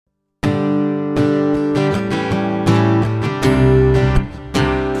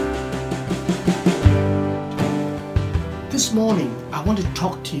morning, I want to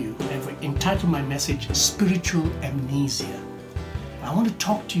talk to you. I've entitled my message, Spiritual Amnesia. I want to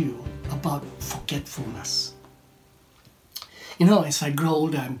talk to you about forgetfulness. You know, as I grow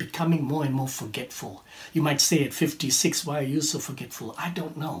older, I'm becoming more and more forgetful. You might say at 56, why are you so forgetful? I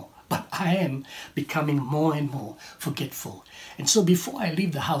don't know, but I am becoming more and more forgetful. And so before I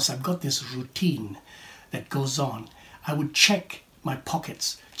leave the house, I've got this routine that goes on. I would check my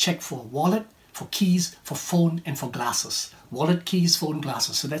pockets, check for wallet, for keys, for phone, and for glasses. Wallet, keys, phone,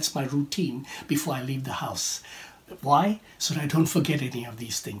 glasses. So that's my routine before I leave the house. Why? So that I don't forget any of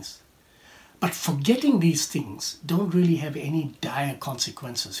these things. But forgetting these things don't really have any dire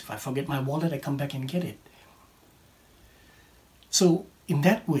consequences. If I forget my wallet, I come back and get it. So in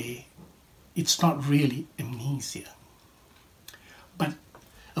that way, it's not really amnesia. But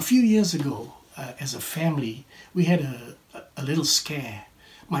a few years ago, as a family, we had a little scare.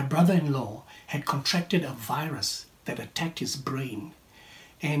 My brother-in-law had contracted a virus that attacked his brain.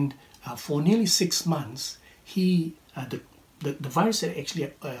 And for nearly 6 months, the virus had actually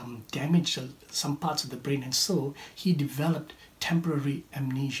damaged some parts of the brain, and so he developed temporary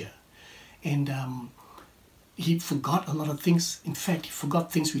amnesia. And he forgot a lot of things. In fact, he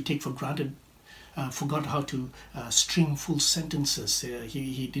forgot things we take for granted, forgot how to string full sentences.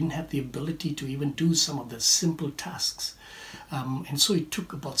 He didn't have the ability to even do some of the simple tasks. And so it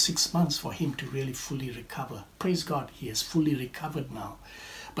took about 6 months for him to really fully recover. Praise God, he has fully recovered now.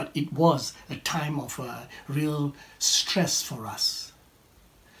 But it was a time of real stress for us.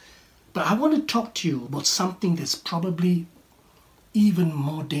 But I want to talk to you about something that's probably even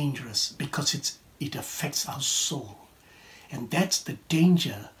more dangerous because it affects our soul. And that's the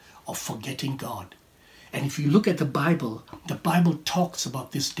danger of forgetting God. And if you look at the Bible talks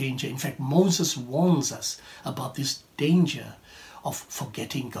about this danger. In fact, Moses warns us about this danger of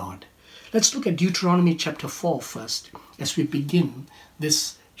forgetting God. Let's look at Deuteronomy chapter 4 first as we begin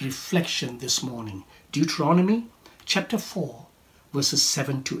this reflection this morning. Deuteronomy chapter 4 verses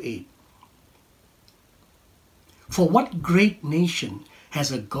 7 to 8. For what great nation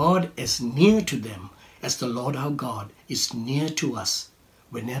has a God as near to them as the Lord our God is near to us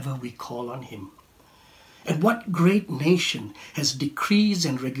whenever we call on him? And what great nation has decrees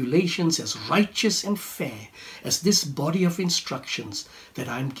and regulations as righteous and fair as this body of instructions that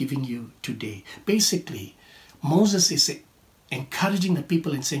I'm giving you today? Basically, Moses is encouraging the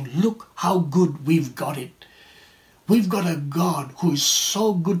people and saying, look how good we've got it. We've got a God who is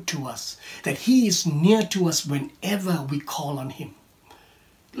so good to us that he is near to us whenever we call on him.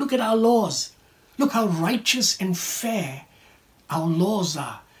 Look at our laws. Look how righteous and fair our laws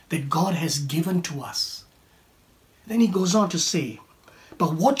are that God has given to us. Then he goes on to say,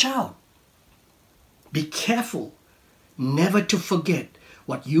 but watch out. Be careful never to forget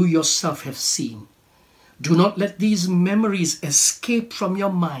what you yourself have seen. Do not let these memories escape from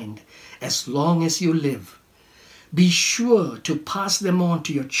your mind as long as you live. Be sure to pass them on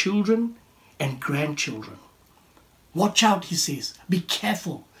to your children and grandchildren. Watch out, he says. Be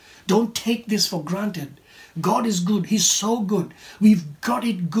careful. Don't take this for granted. God is good. He's so good. We've got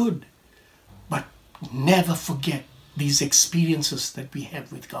it good. But never forget these experiences that we have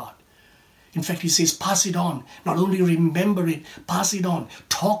with God. In fact, he says, pass it on. Not only remember it, pass it on.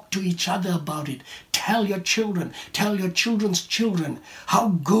 Talk to each other about it. Tell your children, tell your children's children how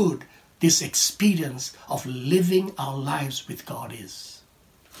good this experience of living our lives with God is.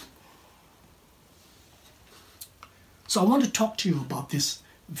 So I want to talk to you about this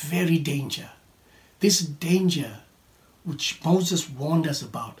very danger. This danger which Moses warned us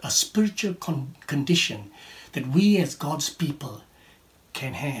about, a spiritual condition that we as God's people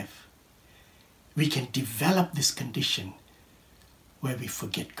can have. We can develop this condition where we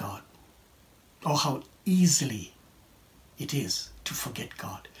forget God. Oh, how easily it is to forget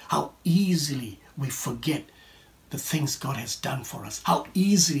God. How easily we forget the things God has done for us. How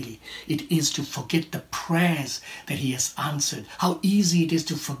easily it is to forget the prayers that he has answered. How easy it is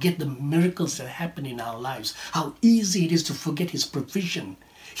to forget the miracles that happen in our lives. How easy it is to forget his provision,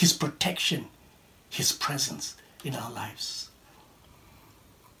 his protection, his presence in our lives.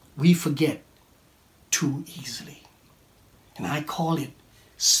 We forget too easily. And I call it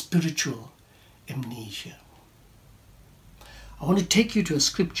spiritual amnesia. I want to take you to a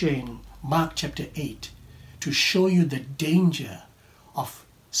scripture in Mark chapter 8 to show you the danger of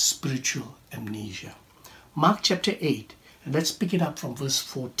spiritual amnesia. Mark chapter 8, and let's pick it up from verse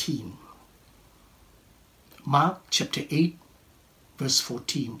 14. Mark chapter 8, verse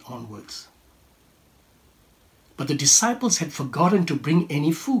 14 onwards. But the disciples had forgotten to bring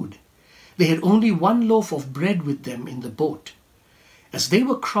any food. They had only one loaf of bread with them in the boat. As they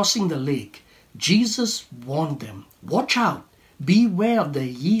were crossing the lake, Jesus warned them, "Watch out! beware of the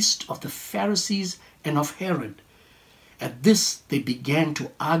yeast of the Pharisees and of Herod. At this, they began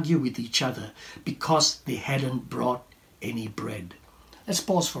to argue with each other because they hadn't brought any bread. Let's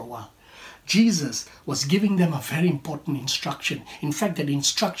pause for a while. Jesus was giving them a very important instruction. In fact, that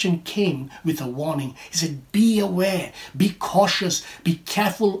instruction came with a warning. He said, be aware, be cautious, be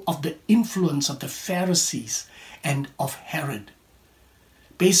careful of the influence of the Pharisees and of Herod.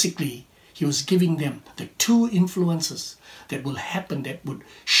 Basically, he was giving them the two influences that will happen that would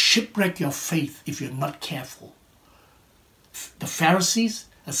shipwreck your faith if you're not careful. The Pharisees,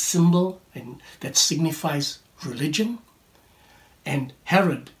 a symbol that signifies religion, and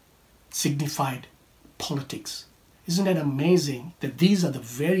Herod signified politics. Isn't that amazing that these are the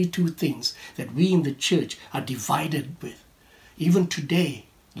very two things that we in the church are divided with? Even today,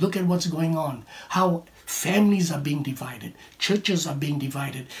 look at what's going on, how families are being divided, churches are being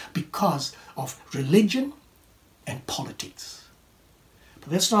divided because of religion and politics. But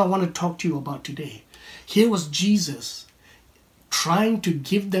that's not what I want to talk to you about today. Here was Jesus trying to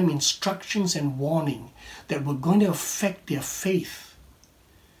give them instructions and warning that were going to affect their faith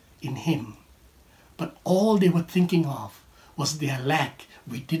in him. But all they were thinking of was their lack.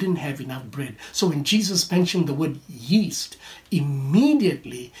 We didn't have enough bread. So when Jesus mentioned the word yeast,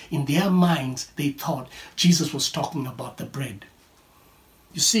 immediately in their minds they thought Jesus was talking about the bread.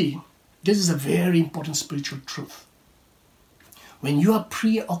 You see, this is a very important spiritual truth. When you are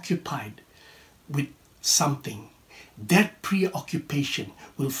preoccupied with something, that preoccupation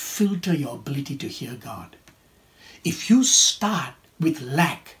will filter your ability to hear God. If you start with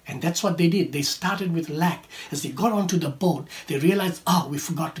lack, and that's what they did. They started with lack. As they got onto the boat, they realized, we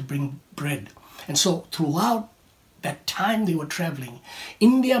forgot to bring bread. And so throughout that time they were traveling,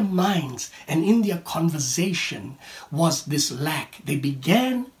 in their minds and in their conversation was this lack. They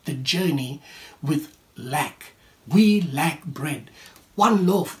began the journey with lack. We lack bread. One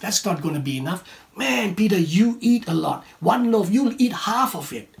loaf, that's not going to be enough. Man, Peter, you eat a lot. One loaf, you'll eat half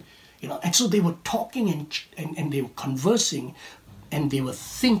of it. And so they were talking and they were conversing and they were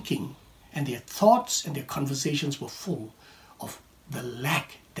thinking, and their thoughts and their conversations were full of the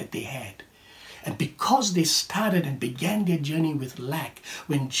lack that they had. And because they started and began their journey with lack,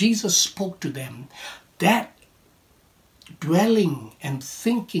 when Jesus spoke to them, that dwelling and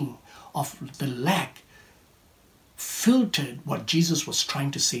thinking of the lack filtered what Jesus was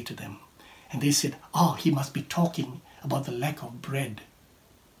trying to say to them. And they said, he must be talking about the lack of bread.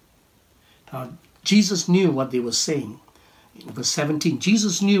 Now, Jesus knew what they were saying. In verse 17,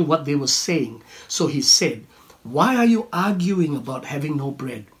 Jesus knew what they were saying. So he said, why are you arguing about having no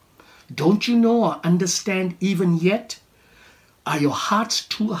bread? Don't you know or understand even yet? Are your hearts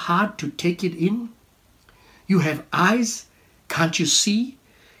too hard to take it in? You have eyes, can't you see?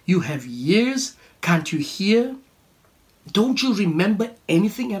 You have ears, can't you hear? Don't you remember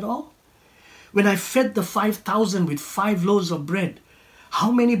anything at all? When I fed the 5,000 with 5 loaves of bread,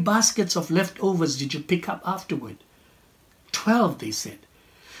 how many baskets of leftovers did you pick up afterward? 12, they said.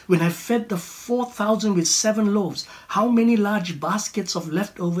 When I fed the 4,000 with 7 loaves, how many large baskets of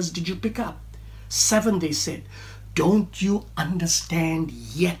leftovers did you pick up? 7, they said. Don't you understand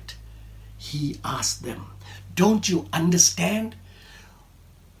yet? He asked them. Don't you understand?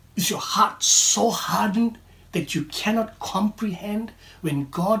 Is your heart so hardened that you cannot comprehend when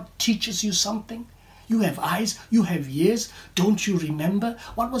God teaches you something? You have eyes, you have ears, don't you remember?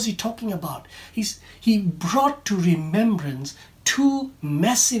 What was he talking about? He brought to remembrance 2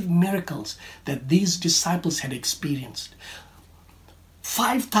 massive miracles that these disciples had experienced.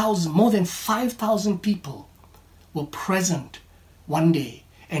 5,000, more than 5,000 people were present one day,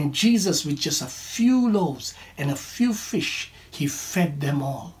 and Jesus, with just a few loaves and a few fish, he fed them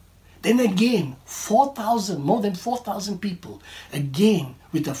all. Then again, 4,000, more than 4,000 people, again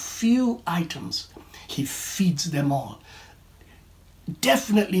with a few items, he feeds them all.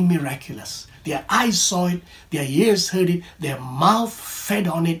 Definitely miraculous. Their eyes saw it, their ears heard it, their mouth fed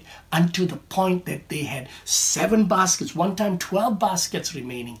on it unto the point that they had 7 baskets, one time 12 baskets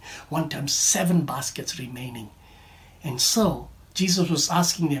remaining, one time 7 baskets remaining. And so Jesus was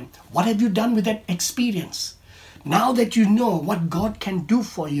asking them, what have you done with that experience? Now that you know what God can do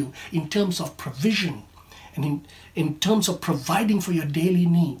for you in terms of provision and in terms of providing for your daily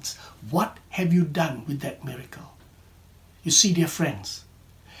needs, what have you done with that miracle? You see, dear friends,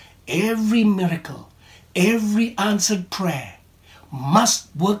 every miracle, every answered prayer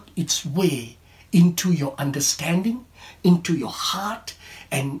must work its way into your understanding, into your heart,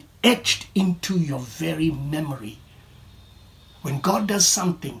 and etched into your very memory. When God does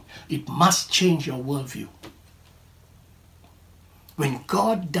something, it must change your worldview. When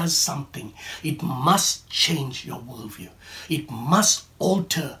God does something, it must change your worldview. It must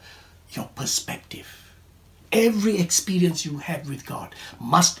alter your perspective. Every experience you have with God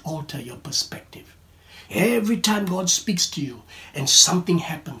must alter your perspective. Every time God speaks to you and something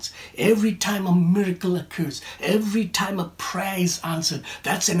happens, every time a miracle occurs, every time a prayer is answered,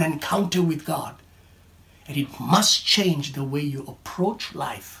 that's an encounter with God. And it must change the way you approach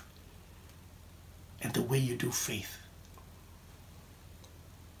life and the way you do faith.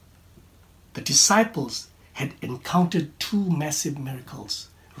 The disciples had encountered two massive miracles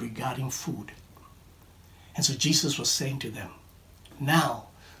regarding food. And so Jesus was saying to them, now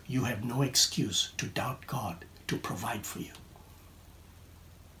you have no excuse to doubt God to provide for you.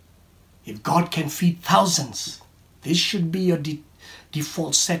 If God can feed thousands, this should be your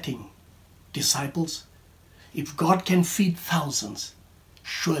default setting, disciples. If God can feed thousands,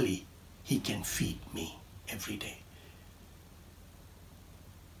 surely He can feed me every day.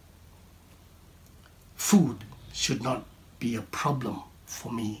 Food should not be a problem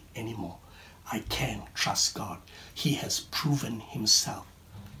for me anymore. I can trust God. He has proven Himself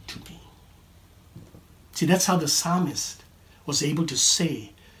to me. See, that's how the psalmist was able to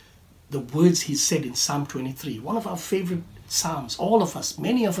say the words he said in Psalm 23. One of our favorite psalms. All of us,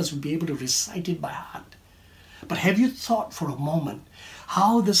 many of us would be able to recite it by heart. But have you thought for a moment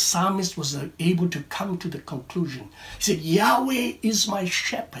how the psalmist was able to come to the conclusion? He said, Yahweh is my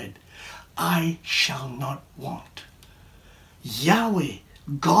shepherd. I shall not want. Yahweh,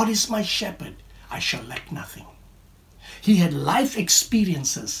 God is my shepherd. I shall lack nothing. He had life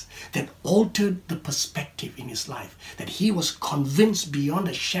experiences that altered the perspective in his life. That he was convinced beyond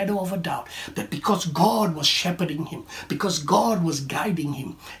a shadow of a doubt that because God was shepherding him, because God was guiding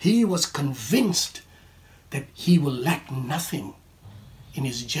him, he was convinced that he will lack nothing in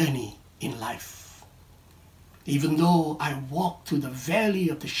his journey in life. Even though I walk through the valley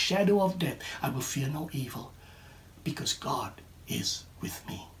of the shadow of death, I will fear no evil, because God is with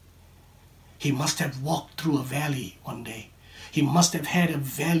me. He must have walked through a valley one day. He must have had a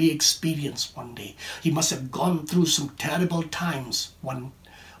valley experience one day. He must have gone through some terrible times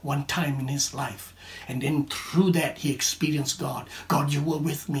one time in his life. And then through that he experienced God. God, you were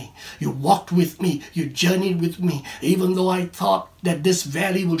with me. You walked with me. You journeyed with me. Even though I thought that this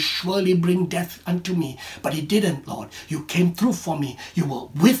valley will surely bring death unto me. But it didn't, Lord. You came through for me. You were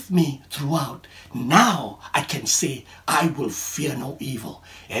with me throughout. Now I can say, I will fear no evil.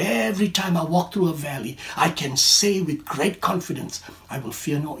 Every time I walk through a valley, I can say with great confidence, I will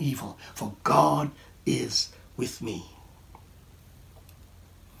fear no evil, for God is with me.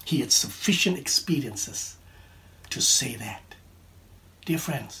 He had sufficient experiences to say that. Dear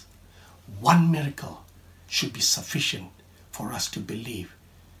friends, one miracle should be sufficient for us to believe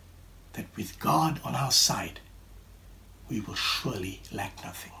that with God on our side, we will surely lack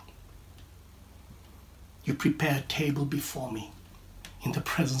nothing. You prepare a table before me in the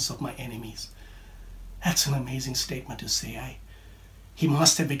presence of my enemies. That's an amazing statement to say. He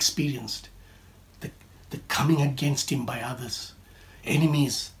must have experienced the coming against him by others,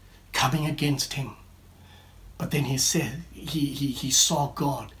 enemies coming against him. But then he said, he saw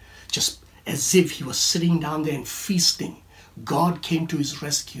God just as if he was sitting down there and feasting. God came to his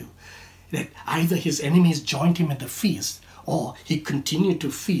rescue. That either his enemies joined him at the feast, or he continued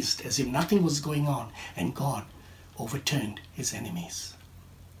to feast as if nothing was going on, and God overturned his enemies.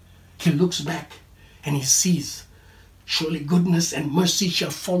 He looks back and he sees, surely goodness and mercy shall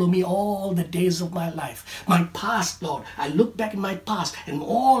follow me all the days of my life. My past, Lord, I look back in my past and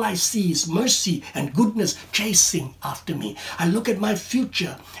all I see is mercy and goodness chasing after me. I look at my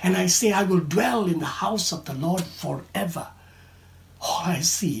future and I say I will dwell in the house of the Lord forever. All I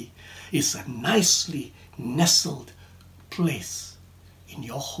see is a nicely nestled place in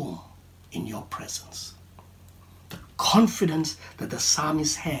your home, in your presence. The confidence that the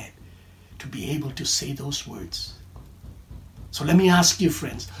psalmist had to be able to say those words. So let me ask you,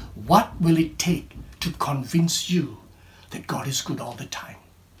 friends, what will it take to convince you that God is good all the time?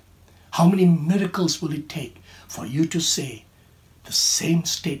 How many miracles will it take for you to say the same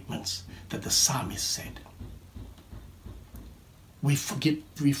statements that the psalmist said? We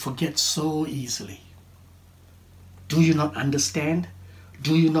forget so easily. Do you not understand?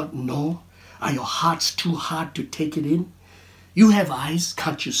 Do you not know? Are your hearts too hard to take it in? You have eyes,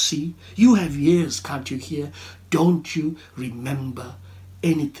 can't you see? You have ears, can't you hear? Don't you remember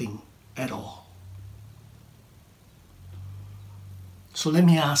anything at all? So let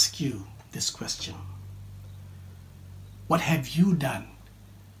me ask you this question. What have you done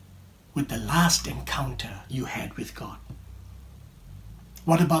with the last encounter you had with God?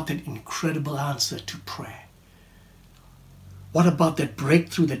 What about that incredible answer to prayer? What about that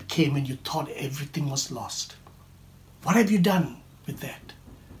breakthrough that came when you thought everything was lost? What have you done with that?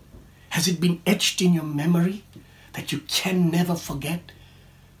 Has it been etched in your memory that you can never forget?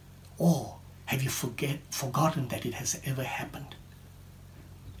 Or have you forgotten that it has ever happened?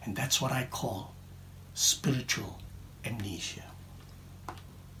 And that's what I call spiritual amnesia.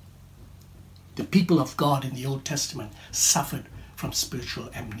 The people of God in the Old Testament suffered from spiritual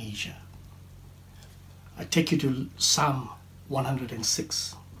amnesia. I take you to Psalm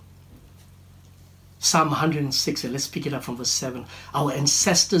 106. Psalm 106, and let's pick it up from verse 7. Our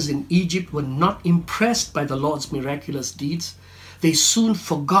ancestors in Egypt were not impressed by the Lord's miraculous deeds. They soon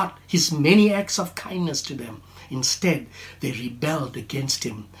forgot his many acts of kindness to them. Instead, they rebelled against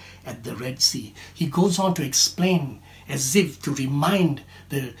him at the Red Sea. He goes on to explain, as if to remind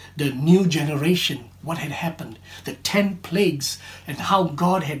the new generation what had happened, the 10 plagues, and how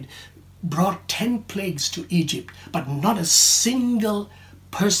God had brought 10 plagues to Egypt, but not a single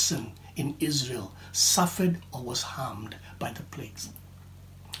person in Israel suffered or was harmed by the plagues.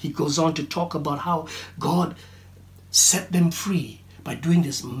 He goes on to talk about how God set them free by doing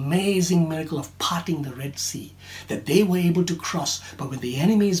this amazing miracle of parting the Red Sea, that they were able to cross, but when the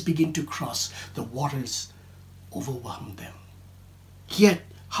enemies begin to cross, the waters overwhelmed them. Yet,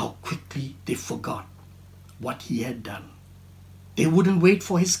 how quickly they forgot what he had done. They wouldn't wait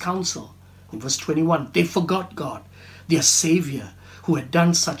for his counsel. In verse 21, they forgot God, their Savior, who had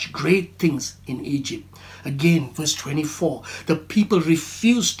done such great things in Egypt. Again, verse 24, the people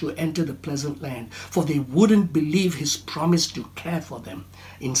refused to enter the pleasant land, for they wouldn't believe his promise to care for them.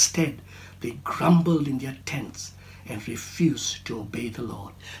 Instead, they grumbled in their tents and refused to obey the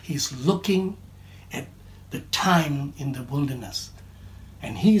Lord. He's looking at the time in the wilderness,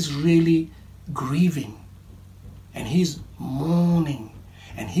 and he's really grieving, and he's mourning,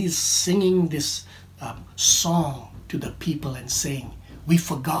 and he's singing this song to the people and saying, we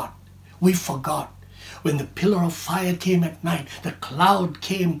forgot. When the pillar of fire came at night, the cloud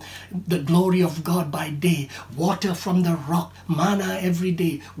came, the glory of God by day, water from the rock, manna every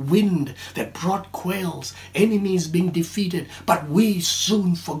day, wind that brought quails, enemies being defeated, but we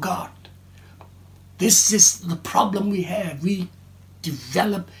soon forgot. This is the problem we have. We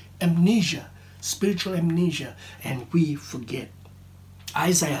develop amnesia, spiritual amnesia, and we forget.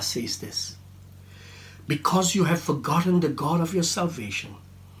 Isaiah says this, because you have forgotten the God of your salvation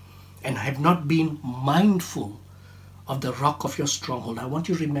and have not been mindful of the rock of your stronghold. I want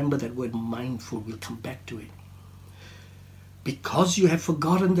you to remember that word mindful. We'll come back to it. Because you have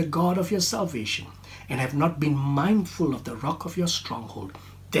forgotten the God of your salvation and have not been mindful of the rock of your stronghold,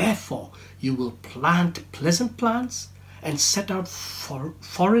 therefore you will plant pleasant plants and set out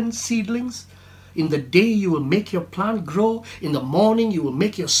foreign seedlings. In the day you will make your plant grow. In the morning you will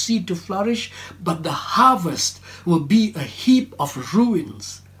make your seed to flourish. But the harvest will be a heap of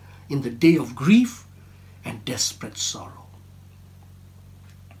ruins in the day of grief and desperate sorrow.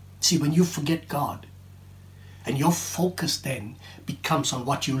 See, when you forget God, and your focus then becomes on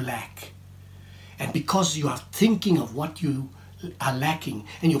what you lack, and because you are thinking of what you are lacking,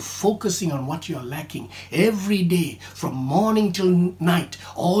 and you're focusing on what you're lacking every day from morning till night,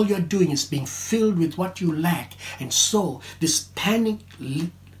 all you're doing is being filled with what you lack. And so this panic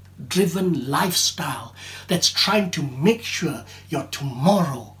driven lifestyle that's trying to make sure your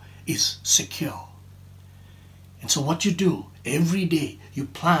tomorrow is secure. And so what you do every day, you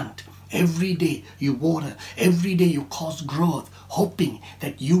plant, every day you water, every day you cause growth, hoping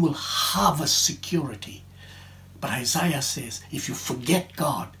that you will harvest security. But Isaiah says, if you forget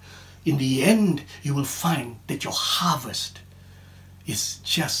God, in the end, you will find that your harvest is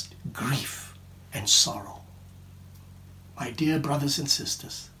just grief and sorrow. My dear brothers and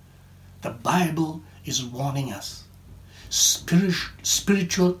sisters, the Bible is warning us.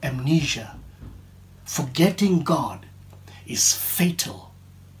 Spiritual amnesia, forgetting God, is fatal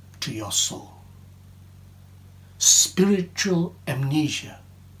to your soul. Spiritual amnesia,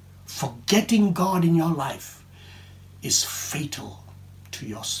 forgetting God in your life, is fatal to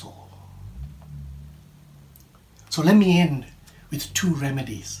your soul. So let me end with 2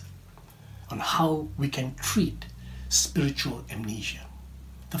 remedies on how we can treat spiritual amnesia.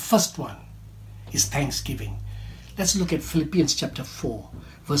 The first one is thanksgiving. Let's look at Philippians chapter 4,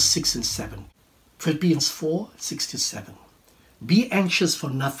 verse 6 and 7. Philippians 4, 6 to 7. Be anxious for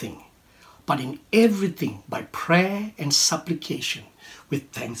nothing, but in everything by prayer and supplication,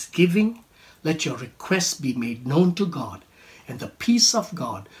 with thanksgiving, let your requests be made known to God, and the peace of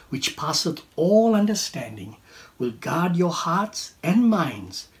God, which passeth all understanding, will guard your hearts and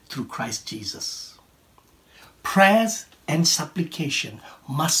minds through Christ Jesus. Prayers and supplication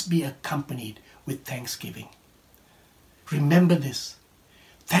must be accompanied with thanksgiving. Remember this.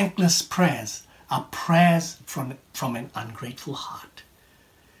 Thankless prayers are prayers from an ungrateful heart.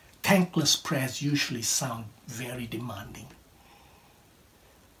 Thankless prayers usually sound very demanding.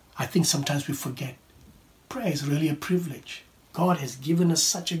 I think sometimes we forget prayer is really a privilege. God has given us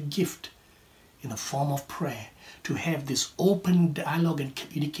such a gift in the form of prayer to have this open dialogue and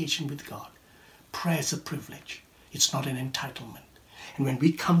communication with God. Prayer is a privilege. It's not an entitlement. And when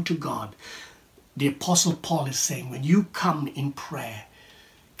we come to God, the Apostle Paul is saying, when you come in prayer,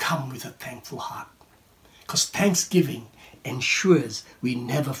 come with a thankful heart. Because thanksgiving ensures we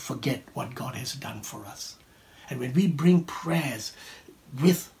never forget what God has done for us. And when we bring prayers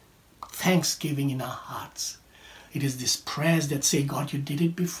with thanksgiving in our hearts, it is these prayers that say, God, you did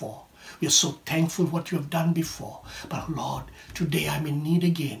it before. We are so thankful what you have done before. But Lord, today I'm in need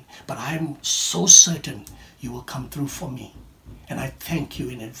again. But I am so certain you will come through for me. And I thank you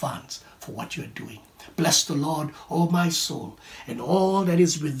in advance for what you are doing. Bless the Lord, O my soul, and all that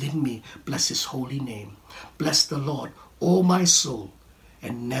is within me. Bless his holy name. Bless the Lord, O my soul,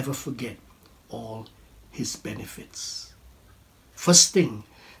 and never forget all his benefits. First thing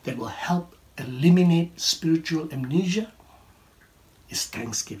that will help eliminate spiritual amnesia is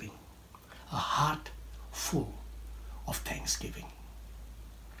thanksgiving. A heart full of thanksgiving.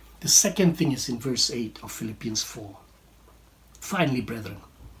 The second thing is in verse 8 of Philippians 4. Finally, brethren,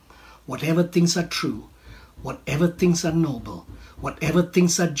 whatever things are true, whatever things are noble, whatever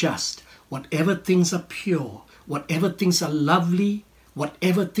things are just, whatever things are pure, whatever things are lovely,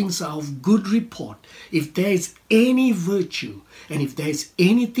 whatever things are of good report, if there is any virtue and if there is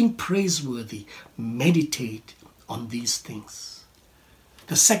anything praiseworthy, meditate on these things.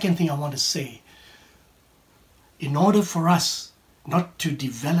 The second thing I want to say, in order for us not to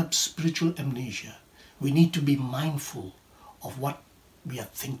develop spiritual amnesia, we need to be mindful of what we are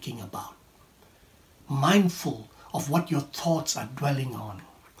thinking about. Mindful of what your thoughts are dwelling on.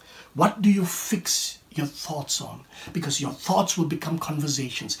 What do you fix your thoughts on? Because your thoughts will become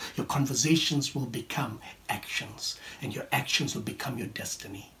conversations. Your conversations will become actions. And your actions will become your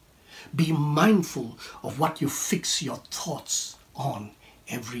destiny. Be mindful of what you fix your thoughts on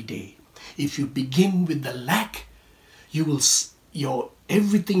every day. If you begin with the lack,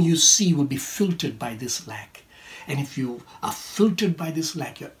 everything you see will be filtered by this lack. And if you are filtered by this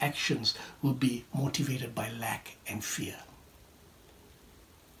lack, your actions will be motivated by lack and fear.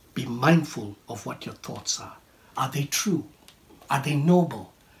 Be mindful of what your thoughts are. Are they true? Are they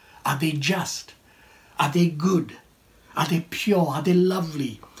noble? Are they just? Are they good? Are they pure? Are they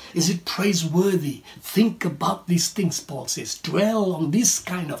lovely? Is it praiseworthy? Think about these things, Paul says. Dwell on this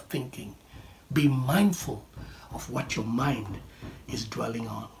kind of thinking. Be mindful of what your mind is dwelling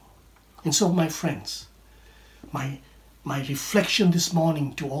on. And so, my friends, my reflection this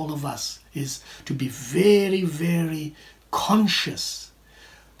morning to all of us is to be very, very conscious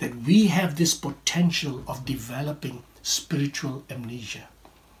that we have this potential of developing spiritual amnesia.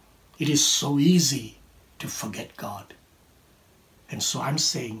 It is so easy to forget God. And so I'm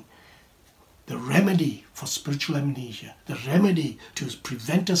saying the remedy for spiritual amnesia, the remedy to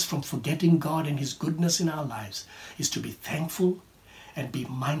prevent us from forgetting God and his goodness in our lives is to be thankful and be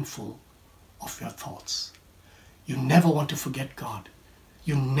mindful of your thoughts. You never want to forget God.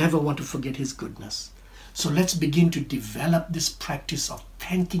 You never want to forget his goodness. So let's begin to develop this practice of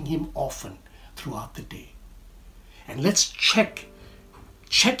thanking him often throughout the day. And let's check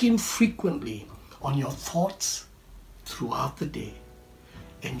in frequently on your thoughts throughout the day,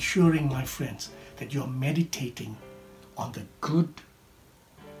 ensuring, my friends, that you're meditating on the good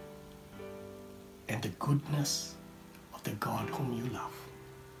and the goodness of the God whom you love.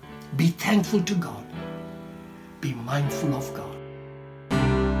 Be thankful to God. Be mindful of God.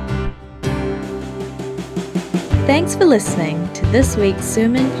 Thanks for listening to this week's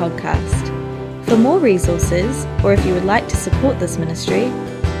sermon podcast. For more resources, or if you would like to support this ministry,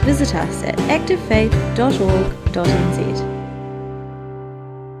 visit us at activefaith.org.nz.